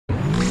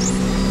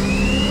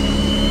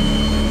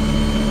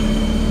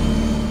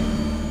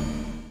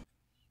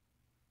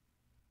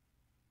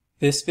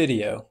This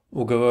video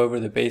will go over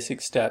the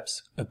basic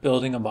steps of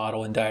building a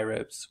model in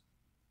Dyrobes.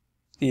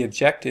 The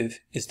objective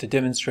is to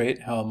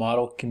demonstrate how a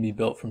model can be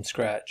built from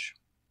scratch.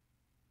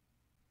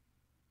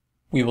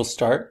 We will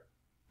start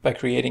by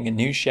creating a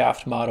new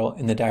shaft model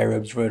in the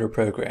Dyrobes rotor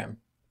program.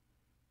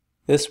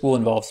 This will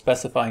involve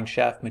specifying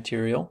shaft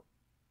material,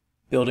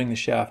 building the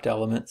shaft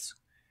elements,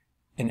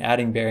 and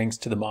adding bearings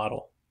to the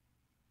model.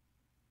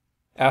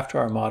 After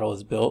our model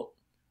is built,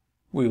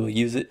 we will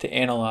use it to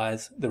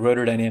analyze the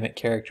rotordynamic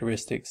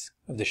characteristics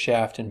of the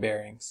shaft and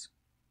bearings.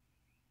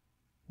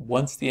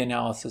 Once the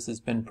analysis has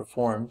been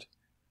performed,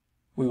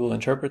 we will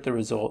interpret the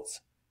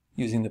results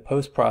using the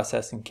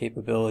post-processing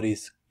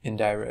capabilities in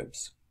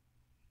Dyrobes.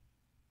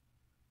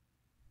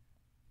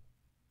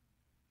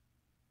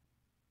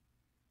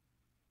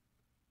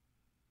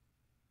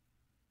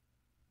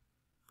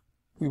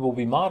 We will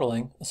be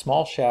modeling a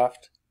small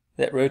shaft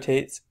that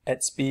rotates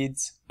at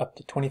speeds up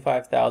to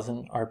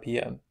 25,000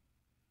 RPM.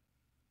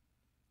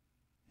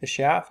 The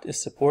shaft is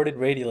supported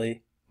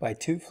radially by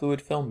two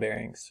fluid film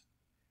bearings.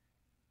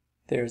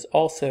 There is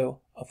also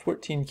a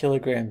 14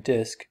 kilogram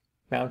disc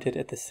mounted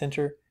at the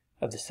center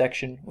of the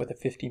section with a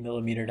 50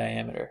 millimeter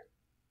diameter.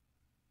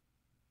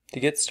 To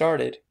get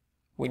started,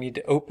 we need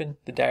to open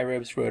the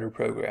Dyrobes rotor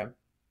program.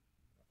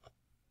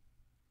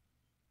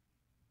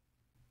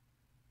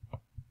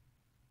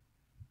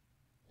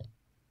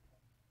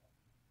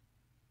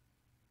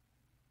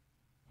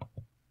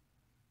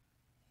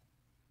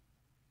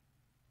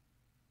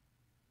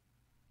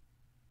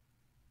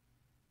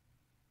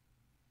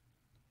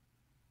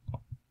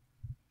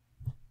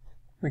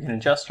 We can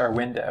adjust our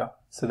window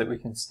so that we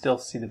can still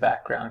see the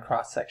background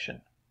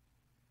cross-section.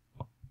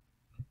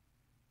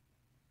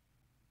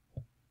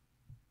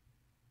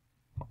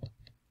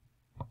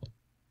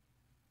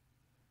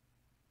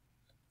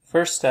 The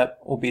first step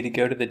will be to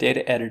go to the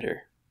data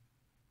editor.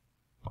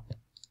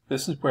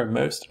 This is where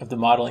most of the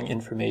modeling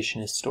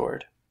information is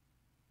stored.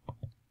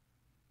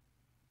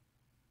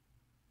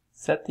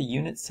 Set the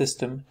unit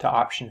system to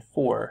option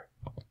 4,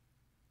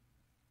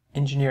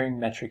 Engineering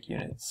Metric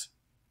Units.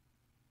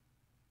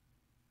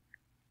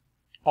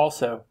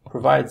 Also,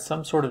 provide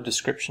some sort of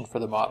description for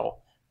the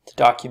model to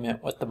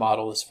document what the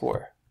model is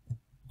for.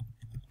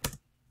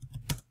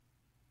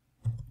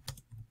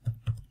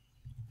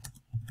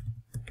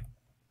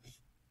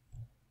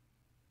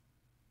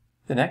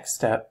 The next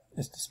step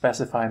is to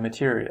specify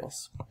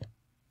materials.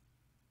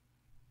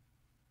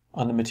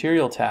 On the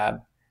Material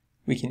tab,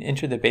 we can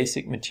enter the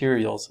basic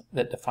materials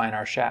that define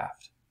our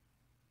shaft.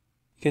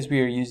 Because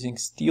we are using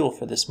steel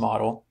for this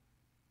model,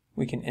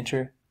 we can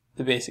enter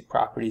the basic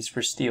properties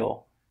for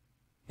steel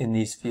in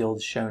these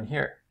fields shown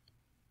here.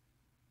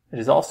 It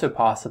is also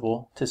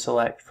possible to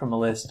select from a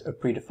list of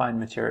predefined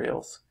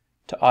materials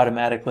to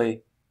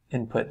automatically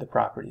input the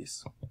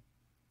properties.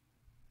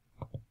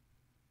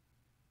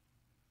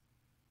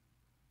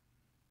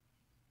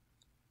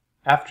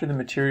 After the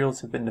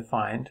materials have been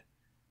defined,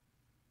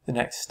 the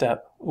next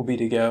step will be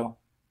to go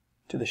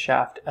to the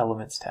Shaft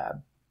Elements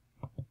tab.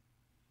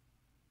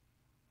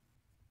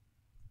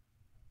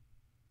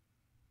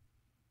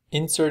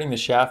 Inserting the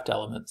shaft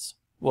elements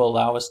will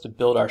allow us to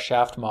build our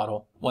shaft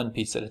model one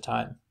piece at a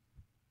time.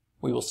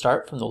 We will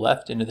start from the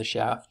left end of the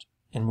shaft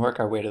and work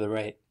our way to the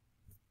right.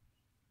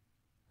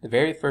 The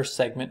very first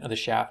segment of the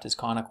shaft is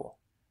conical.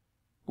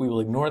 We will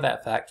ignore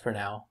that fact for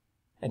now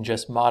and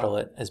just model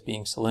it as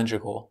being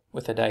cylindrical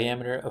with a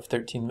diameter of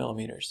 13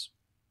 millimeters.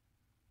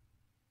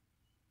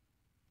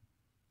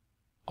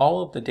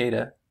 All of the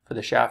data for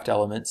the shaft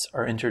elements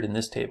are entered in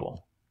this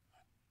table.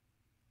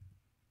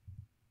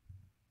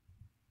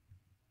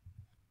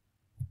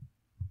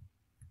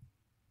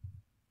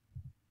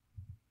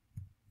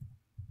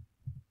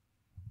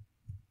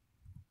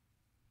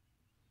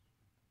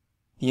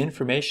 The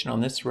information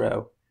on this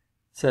row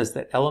says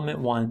that element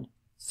 1,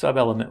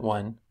 subelement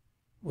 1,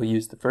 will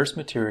use the first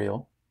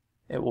material.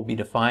 It will be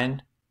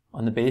defined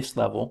on the base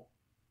level.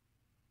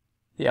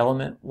 The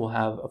element will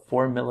have a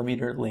 4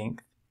 millimeter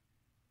length,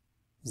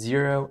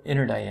 0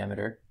 inner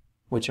diameter,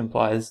 which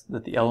implies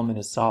that the element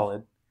is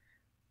solid,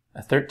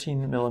 a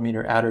 13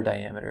 millimeter outer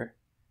diameter,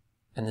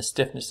 and the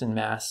stiffness and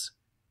mass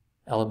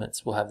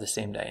elements will have the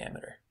same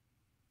diameter.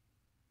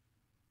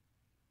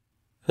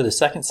 For the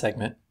second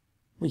segment,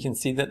 we can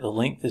see that the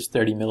length is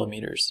 30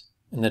 millimeters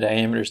and the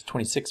diameter is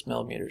 26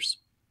 millimeters.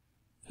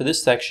 For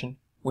this section,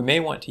 we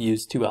may want to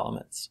use two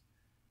elements.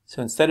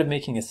 So instead of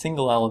making a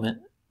single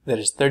element that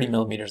is 30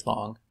 millimeters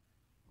long,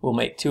 we'll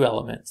make two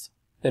elements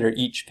that are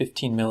each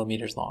 15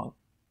 millimeters long.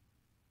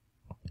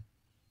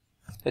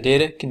 The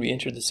data can be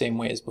entered the same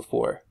way as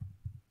before.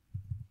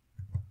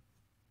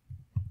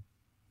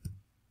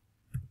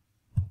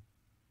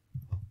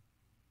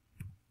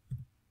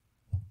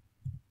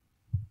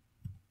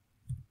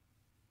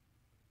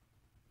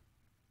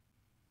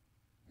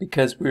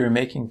 Because we are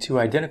making two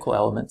identical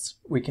elements,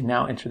 we can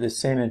now enter the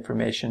same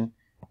information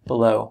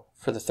below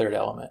for the third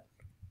element.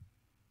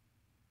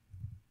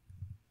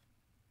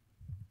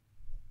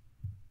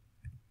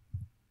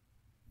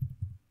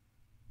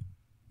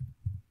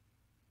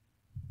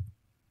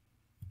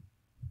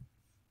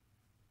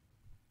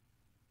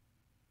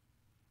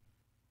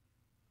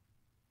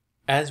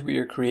 As we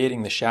are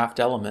creating the shaft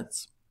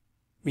elements,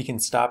 we can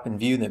stop and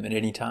view them at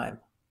any time.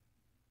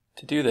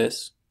 To do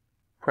this,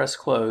 press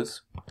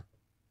close,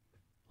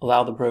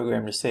 allow the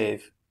program to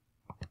save.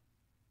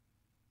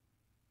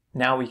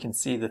 Now we can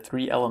see the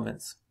 3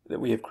 elements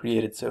that we have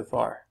created so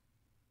far.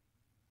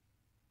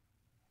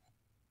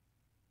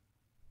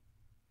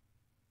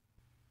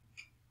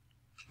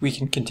 We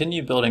can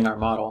continue building our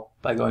model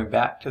by going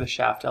back to the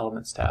Shaft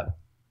Elements tab.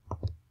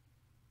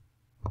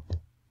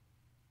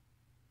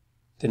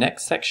 The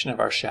next section of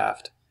our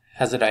shaft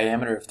has a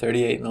diameter of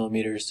 38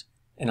 millimeters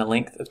and a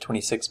length of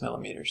 26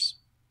 millimeters.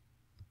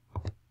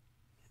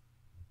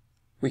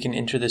 We can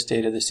enter this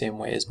data the same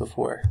way as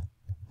before.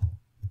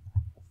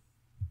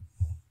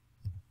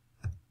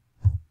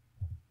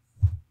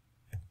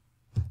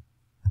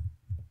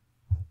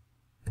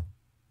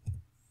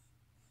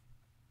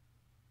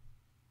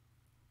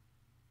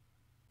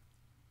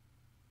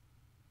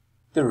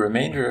 The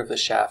remainder of the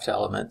shaft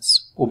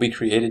elements will be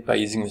created by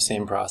using the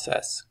same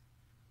process.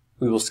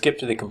 We will skip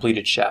to the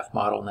completed shaft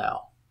model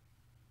now.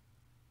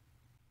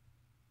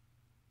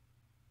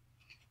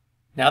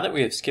 Now that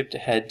we have skipped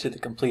ahead to the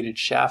completed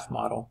shaft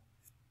model,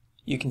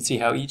 you can see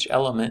how each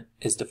element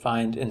is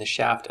defined in the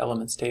shaft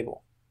elements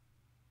table.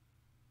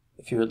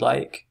 If you would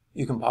like,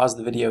 you can pause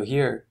the video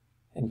here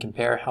and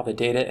compare how the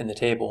data in the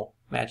table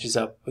matches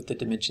up with the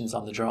dimensions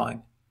on the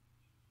drawing.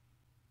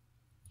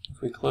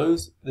 If we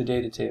close the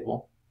data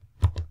table,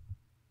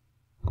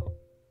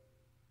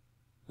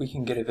 we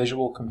can get a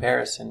visual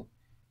comparison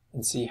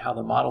and see how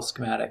the model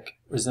schematic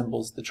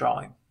resembles the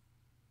drawing.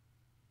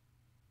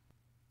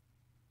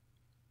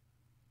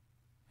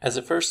 As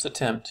a first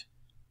attempt,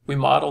 we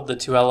modeled the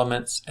 2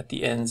 elements at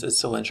the ends as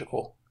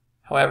cylindrical.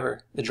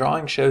 However, the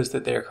drawing shows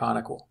that they are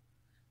conical.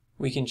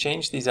 We can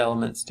change these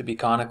elements to be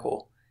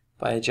conical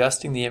by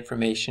adjusting the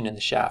information in the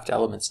Shaft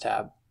Elements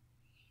tab.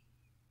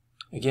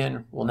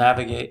 Again, we'll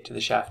navigate to the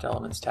Shaft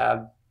Elements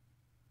tab.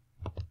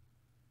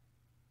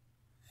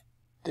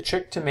 The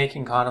trick to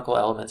making conical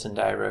elements in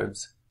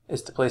Dyrobes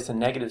is to place a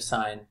negative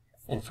sign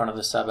in front of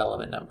the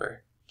sub-element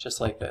number,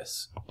 just like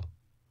this.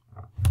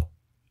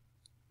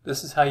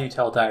 This is how you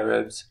tell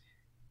Dyrobes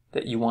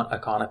that you want a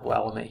conical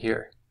element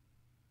here.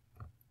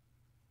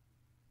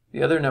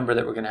 The other number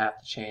that we're going to have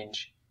to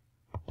change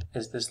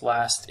is this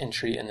last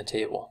entry in the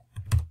table.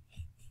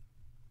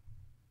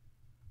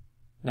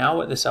 Now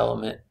what this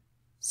element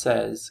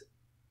says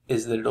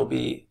is that it'll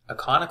be a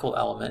conical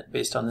element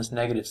based on this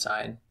negative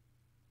sign.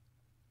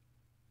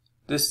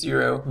 This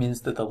 0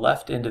 means that the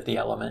left end of the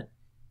element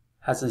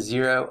has a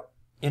 0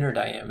 inner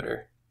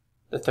diameter.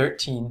 The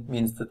 13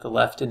 means that the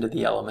left end of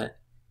the element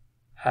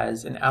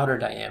has an outer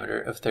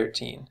diameter of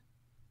 13.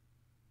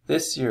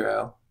 This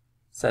 0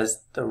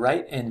 says the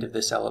right end of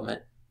this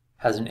element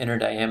has an inner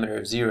diameter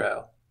of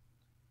 0.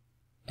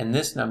 And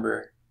this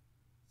number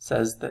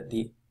says that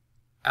the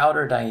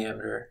outer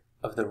diameter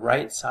of the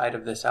right side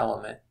of this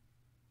element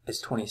is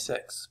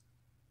 26.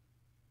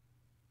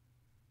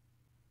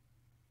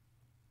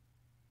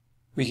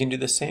 We can do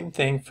the same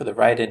thing for the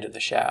right end of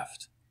the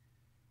shaft.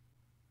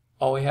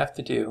 All we have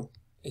to do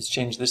is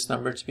change this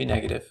number to be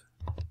negative.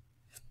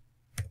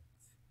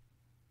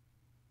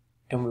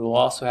 And we will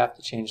also have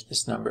to change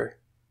this number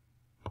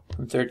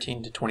from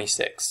 13 to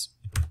 26.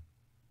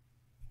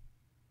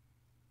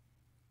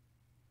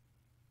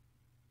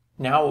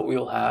 Now what we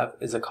will have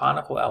is a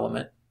conical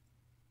element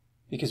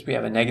because we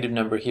have a negative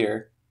number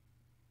here,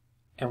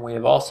 and we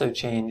have also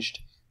changed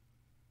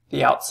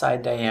the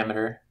outside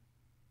diameter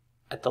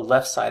at the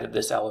left side of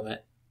this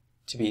element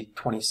to be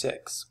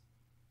 26.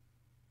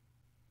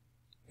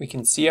 We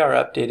can see our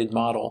updated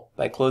model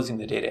by closing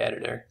the data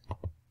editor.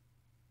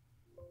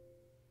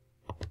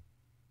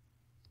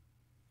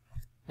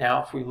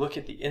 Now if we look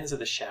at the ends of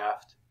the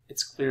shaft,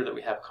 it's clear that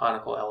we have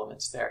conical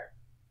elements there.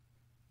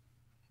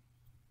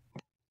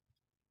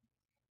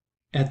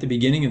 At the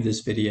beginning of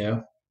this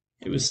video,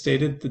 it was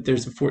stated that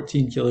there's a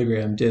 14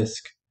 kilogram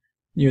disc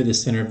near the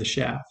center of the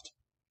shaft.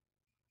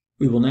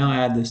 We will now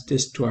add this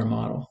disc to our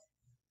model.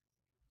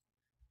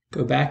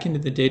 Go back into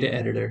the data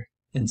editor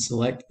and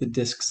select the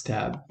Discs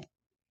tab.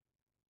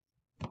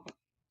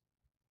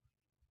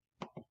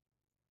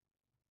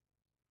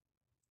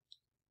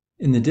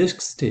 In the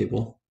Discs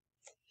table,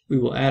 we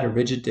will add a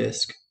rigid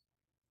disc.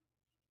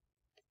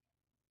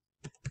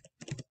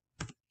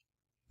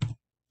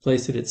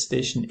 Place it at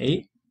station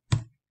 8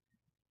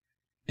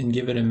 and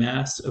give it a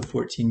mass of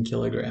 14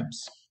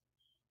 kilograms.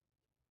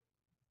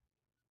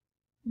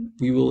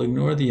 We will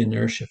ignore the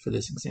inertia for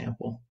this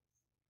example.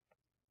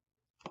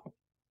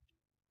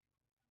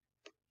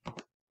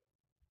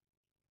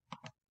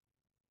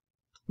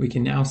 We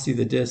can now see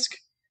the disc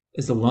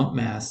as a lump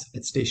mass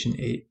at station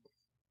 8.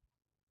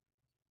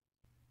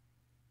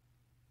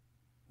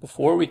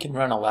 Before we can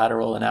run a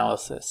lateral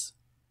analysis,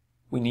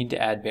 we need to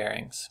add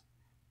bearings.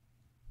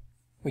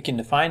 We can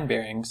define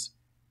bearings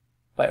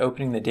by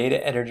opening the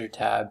Data Editor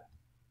tab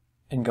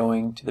and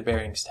going to the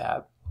Bearings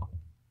tab.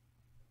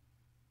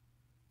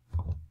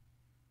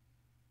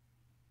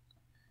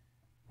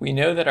 We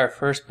know that our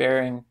first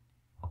bearing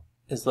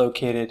is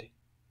located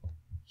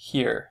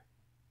here.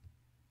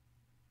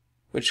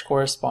 which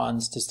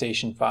corresponds to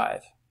station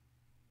 5.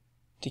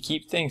 To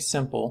keep things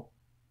simple,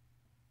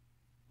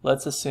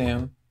 let's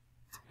assume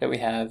that we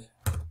have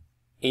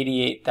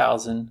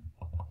 88,000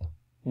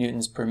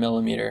 newtons per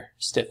millimeter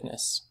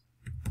stiffness.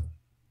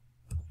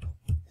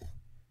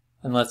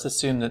 And let's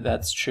assume that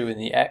that's true in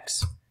the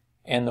X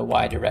and the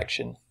Y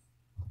direction.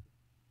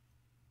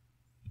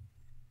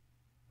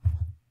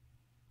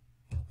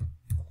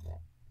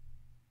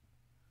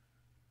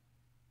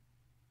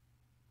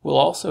 We'll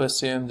also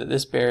assume that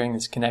this bearing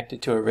is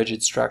connected to a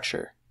rigid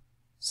structure,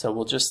 so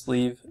we'll just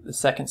leave the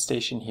second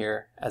station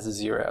here as a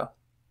 0.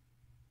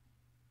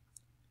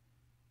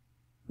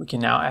 We can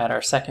now add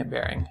our second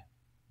bearing.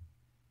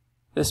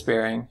 This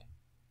bearing,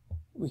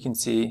 we can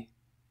see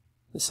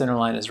the center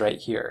line is right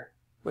here,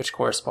 which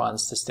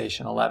corresponds to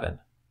station 11.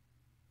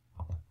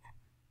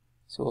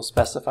 So we'll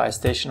specify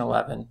station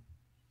 11.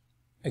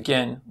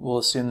 Again, we'll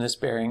assume this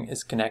bearing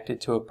is connected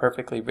to a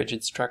perfectly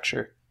rigid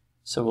structure,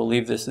 so we'll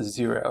leave this as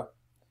 0.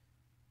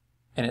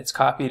 And it's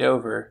copied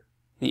over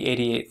the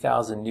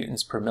 88,000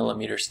 newtons per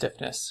millimeter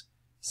stiffness,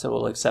 so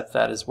we'll accept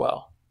that as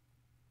well.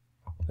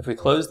 If we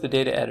close the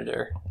data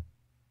editor,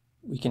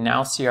 we can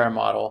now see our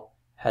model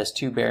has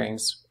two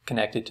bearings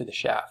connected to the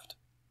shaft.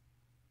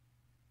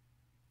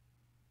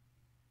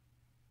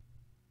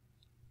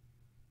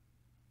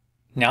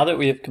 Now that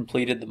we have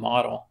completed the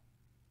model,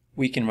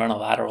 we can run a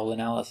lateral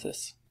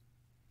analysis.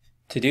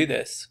 To do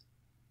this,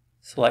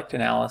 select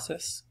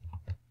Analysis,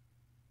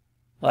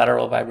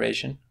 Lateral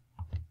Vibration,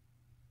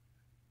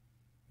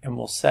 and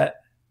we'll set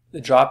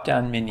the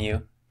drop-down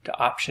menu to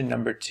option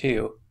number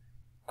 2,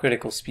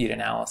 Critical Speed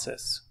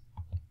Analysis.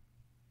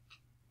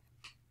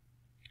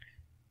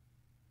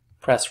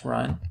 Press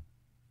Run.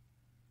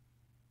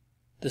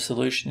 The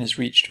solution is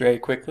reached very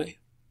quickly.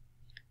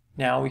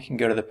 Now we can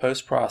go to the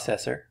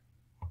post-processor,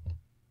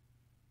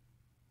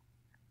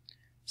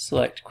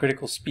 select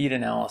Critical Speed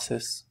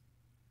Analysis,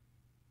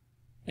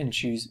 and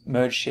choose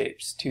Mode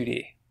Shapes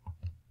 2D.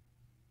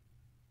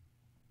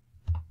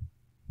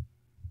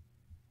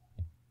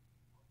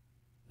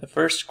 The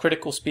first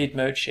critical speed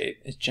mode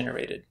shape is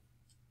generated.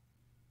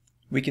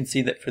 We can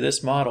see that for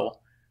this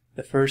model,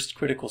 the first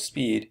critical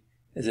speed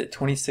is at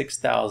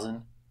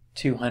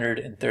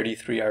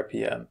 26,233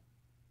 RPM.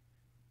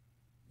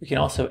 We can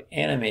also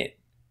animate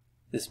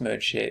this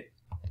mode shape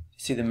to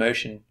see the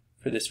motion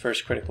for this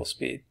first critical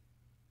speed.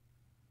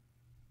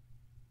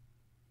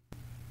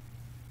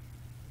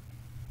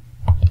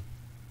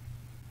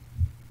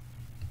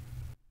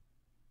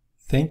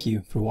 Thank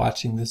you for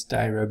watching this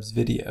Dyrobes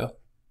video.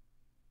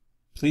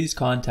 Please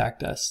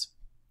contact us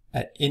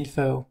at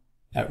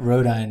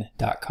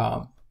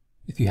info@rodyne.com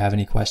if you have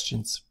any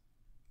questions.